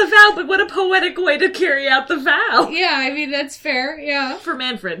 That's the vow, but what a poetic way to carry out the vow. Yeah, I mean, that's fair, yeah. For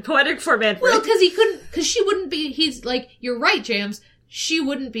Manfred. Poetic for Manfred. Well, because she wouldn't be, he's like, you're right, Jams. She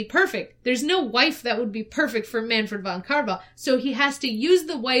wouldn't be perfect. There's no wife that would be perfect for Manfred von Karma. So he has to use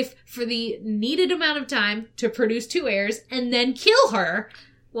the wife for the needed amount of time to produce 2 heirs and then kill her.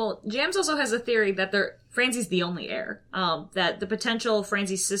 Well, Jams also has a theory that Francie's the only heir. That the potential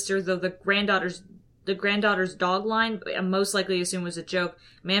Francie's sister, though the granddaughter's dog line, I most likely assume was a joke.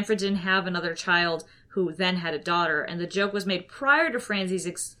 Manfred didn't have another child who then had a daughter, and the joke was made prior to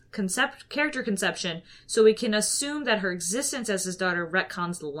Francie's character conception, so we can assume that her existence as his daughter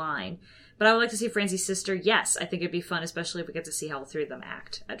retcons the line. But I would like to see Francie's sister. Yes, I think it'd be fun, especially if we get to see how all 3 of them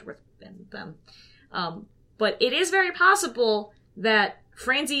act, Edgeworth and them. But it is very possible that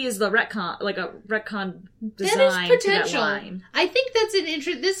Francie is the retcon, like a retcon design That is potential. to that line. I think that's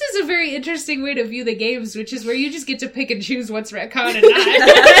this is a very interesting way to view the games, which is where you just get to pick and choose what's retcon and not.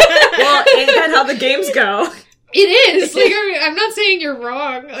 Well, ain't that how the games go? It is. Like, I mean, I'm not saying you're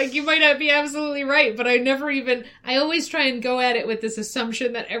wrong. Like, you might not be absolutely right, but I always try and go at it with this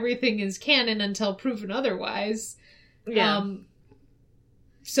assumption that everything is canon until proven otherwise. Yeah.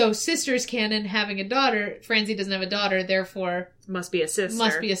 So sister's canon, having a daughter. Francie doesn't have a daughter, therefore Must be a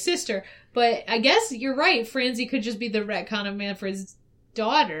sister. But I guess you're right. Francie could just be the retcon of Manfred's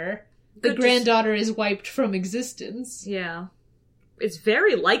daughter. The Could granddaughter is wiped from existence. Yeah. It's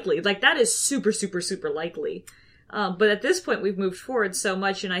very likely. Like, that is super, super, super likely. But at this point, we've moved forward so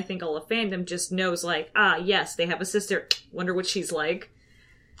much, and I think all of fandom just knows, like, yes, they have a sister. Wonder what she's like.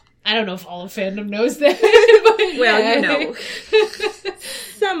 I don't know if all of fandom knows that. But Well, yeah. you know.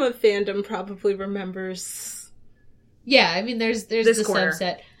 Some of fandom probably remembers. Yeah, I mean, there's This the corner.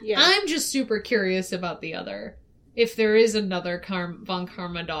 subset. Yeah. I'm just super curious about the other. If there is another Von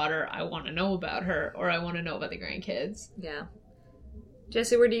Karma daughter, I want to know about her, or I want to know about the grandkids. Yeah.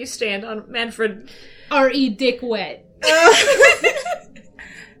 Jesse, where do you stand on Manfred? R.E. Dick Wet.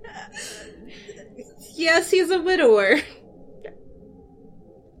 Yes, he's a widower.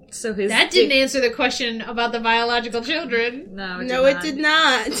 So his That didn't answer the question about the biological children. No, It did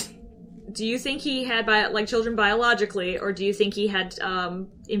not. Do you think he had children biologically, or do you think he had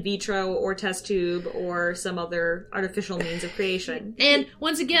in vitro or test tube or some other artificial means of creation? And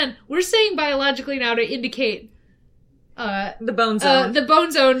once again, we're saying biologically now to indicate The bone zone. the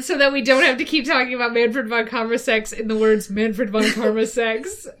bone zone, so that we don't have to keep talking about Manfred von Karma sex in the words Manfred von Karma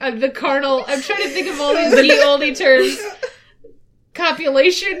sex. The carnal. I'm trying to think of all these ye olde terms.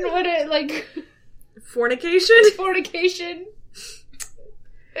 Copulation. Fornication? Fornication.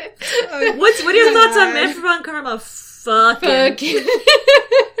 What are your thoughts on Manfred von Karma? Fucking.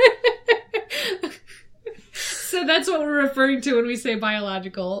 So that's what we're referring to when we say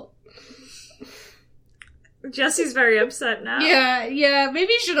biological. Jesse's very upset now. Yeah.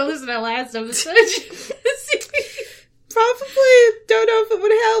 Maybe you should have listened to that last episode. Probably don't know if it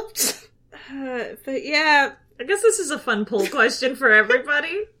would have helped. But yeah. I guess this is a fun poll question for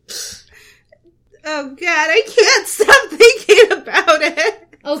everybody. Oh god, I can't stop thinking about it.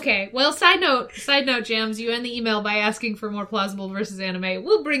 Okay, well, side note, Jams, you end the email by asking for more plausible versus anime.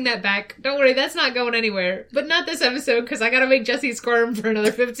 We'll bring that back. Don't worry, that's not going anywhere. But not this episode, because I gotta make Jessie squirm for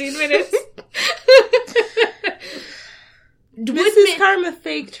another 15 minutes. Mrs. Karma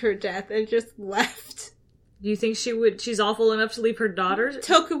faked her death and just left. Do you think she's awful enough to leave her daughter?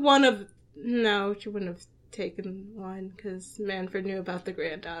 No, she wouldn't have taken one, because Manfred knew about the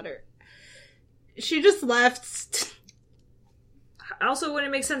granddaughter. She just left. Also, wouldn't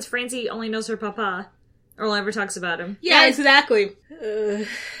it make sense Francie only knows her papa? Or only ever talks about him? Yeah, exactly.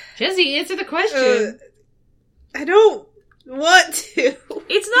 Jessie, answer the question. I don't want to.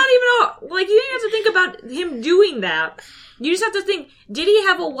 It's not even you don't have to think about him doing that. You just have to think, did he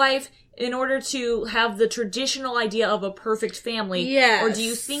have a wife in order to have the traditional idea of a perfect family? Yes. Or do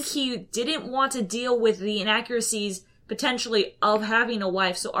you think he didn't want to deal with the inaccuracies potentially of having a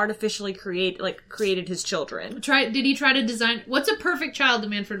wife, so artificially created his children? Did he try to design... What's a perfect child to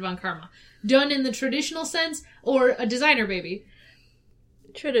Manfred von Karma? Done in the traditional sense, or a designer baby?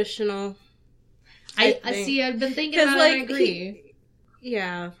 Traditional. I see, I've been thinking about it, I agree.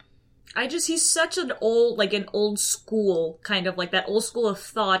 Yeah. He's such an old school, kind of like that old school of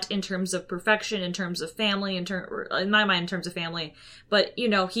thought in terms of perfection, in terms of family, in my mind, in terms of family. But,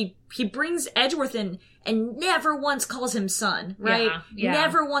 he brings Edgeworth in and never once calls him son, right? Yeah.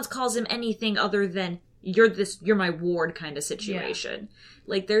 Never once calls him anything other than, you're my ward kind of situation. Yeah.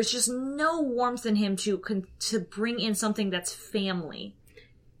 Like, there's just no warmth in him to bring in something that's family.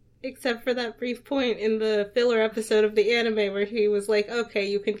 Except for that brief point in the filler episode of the anime where he was like, okay,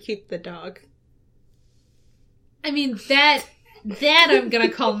 you can keep the dog. I mean, that I'm gonna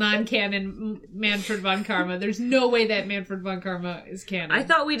call non-canon Manfred von Karma. There's no way that Manfred von Karma is canon. I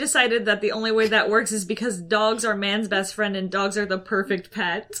thought we decided that the only way that works is because dogs are man's best friend and dogs are the perfect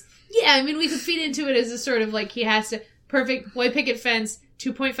pet. Yeah, I mean, we could feed into it as a sort of he has to, perfect white picket fence,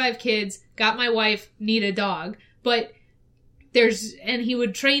 2.5 kids, got my wife, need a dog. But and he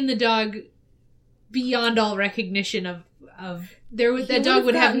would train the dog beyond all recognition that dog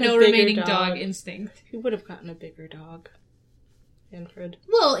would have no remaining dog instinct. He would have gotten a bigger dog. Manfred.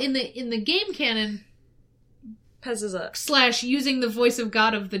 Well, in the game canon, Pez is a / using the voice of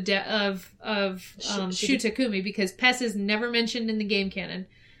God of Shu Takumi, because Pez is never mentioned in the game canon.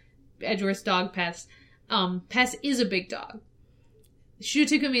 Edgeworth's dog Pez. Pez is a big dog. Shu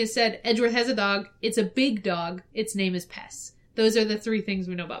Takumi has said Edgeworth has a dog. It's a big dog. Its name is Pez. Those are the 3 things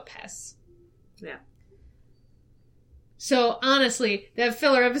we know about pests. Yeah. So, honestly, that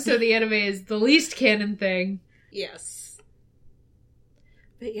filler episode of the anime is the least canon thing. Yes.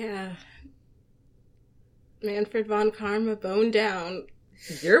 But yeah. Manfred von Karma, bone down.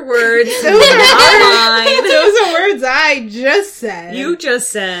 Your words. Those are mine. Those are words I just said. You just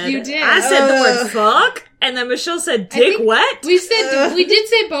said. You did. I said the word fuck, and then Michelle said dick wet. We did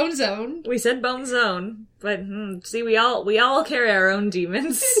say bone zone. We said bone zone. But, see, we all carry our own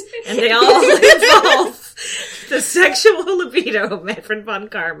demons, and they all involve the sexual libido of Manfred von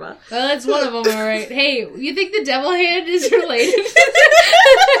Karma. Well, that's one of them, alright. Hey, you think the devil hand is related?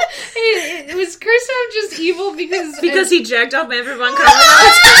 Hey, was Kristoff just evil because he jacked off Manfred von Karma?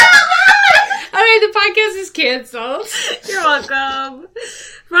 Alright, the podcast is canceled. You're welcome.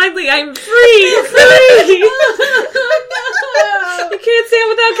 Finally, I'm free! Free! I can't stand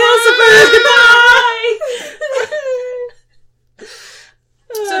without Calcifer! Goodbye!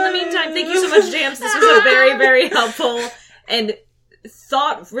 So in the meantime, thank you so much, Jams. This was a very, very helpful and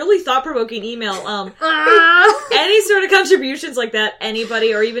really thought-provoking email. Any sort of contributions like that,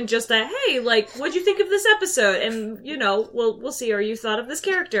 anybody, or even just a, hey, like, what'd you think of this episode? And, we'll see, or you thought of this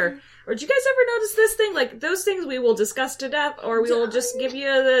character. Or did you guys ever notice this thing? Like, those things we will discuss to death, or we will just give you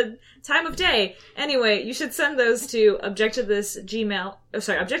the time of day. Anyway, you should send those to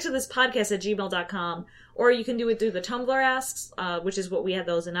objecttothispodcast@gmail.com, or you can do it through the Tumblr Asks, which is what we had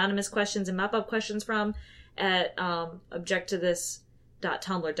those anonymous questions and mop-up questions from, at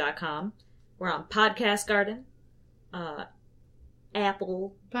objecttotthis.tumblr.com. We're on Podcast Garden,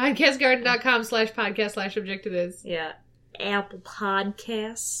 Apple. Podcastgarden.com/podcast/objecttotthis. Yeah, Apple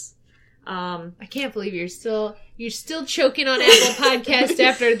Podcasts. I can't believe you're still choking on Apple Podcast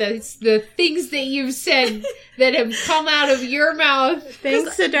after the things that you've said that have come out of your mouth.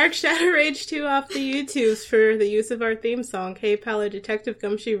 Thanks to Dark Shadow Rage 2 off the YouTubes for the use of our theme song, Hey Pala Detective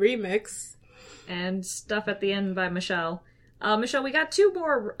Gumshoe Remix. And stuff at the end by Michelle. Michelle, we got 2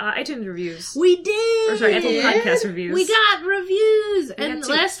 more iTunes reviews. We did! Or sorry, Apple Podcast reviews. We got reviews! We And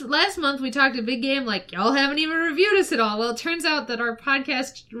got last month we talked a big game like, y'all haven't even reviewed us at all. Well, it turns out that our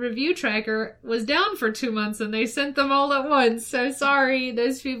podcast review tracker was down for 2 months and they sent them all at once. So sorry,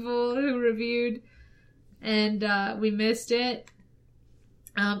 those people who reviewed. And we missed it.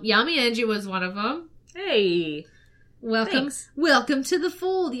 Yami Angie was one of them. Hey! Thanks. Welcome to the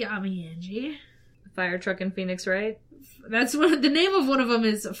fold, Yami Angie. Fire Truck in Phoenix, right? That's the name of one of them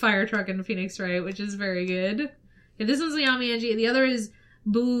is Fire Truck in Phoenix, right? Which is very good. And this one's Yami Angie. The other is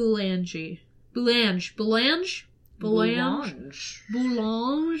Boulange. Boulange.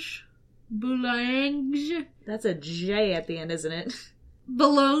 That's a J at the end, isn't it?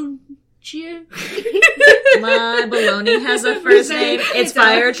 Bologna. My baloney has a first name. It's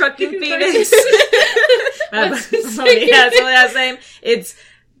Fire Truck in Phoenix. My baloney has a last name. It's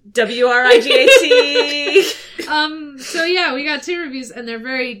WRIGAT. So yeah, we got 2 reviews and they're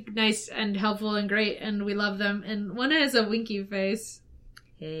very nice and helpful and great and we love them. And one has a winky face.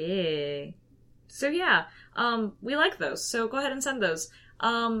 Hey. So yeah, we like those. So go ahead and send those.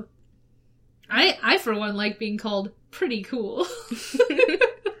 I for one like being called pretty cool.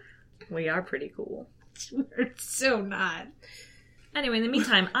 We are pretty cool. We're so not. Anyway, in the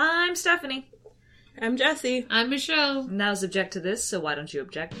meantime, I'm Stephanie. I'm Jessie. I'm Michelle. Now's object to this, so why don't you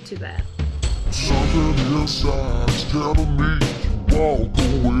object to that? Something inside's telling me to walk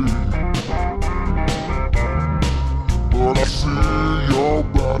away, but I see your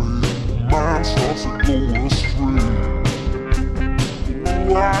body and my mind starts to go astray.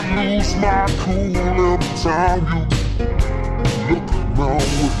 Oh, I lose my cool every time you look my way. Well,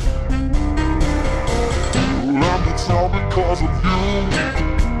 I'm it's all because of you,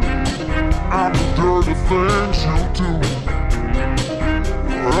 and the dirty things you do.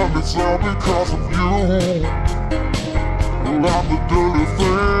 And it's all because of you. Well, I'm the dirty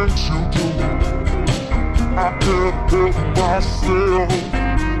things you do. I can't help myself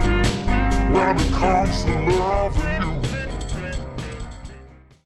when it comes to love.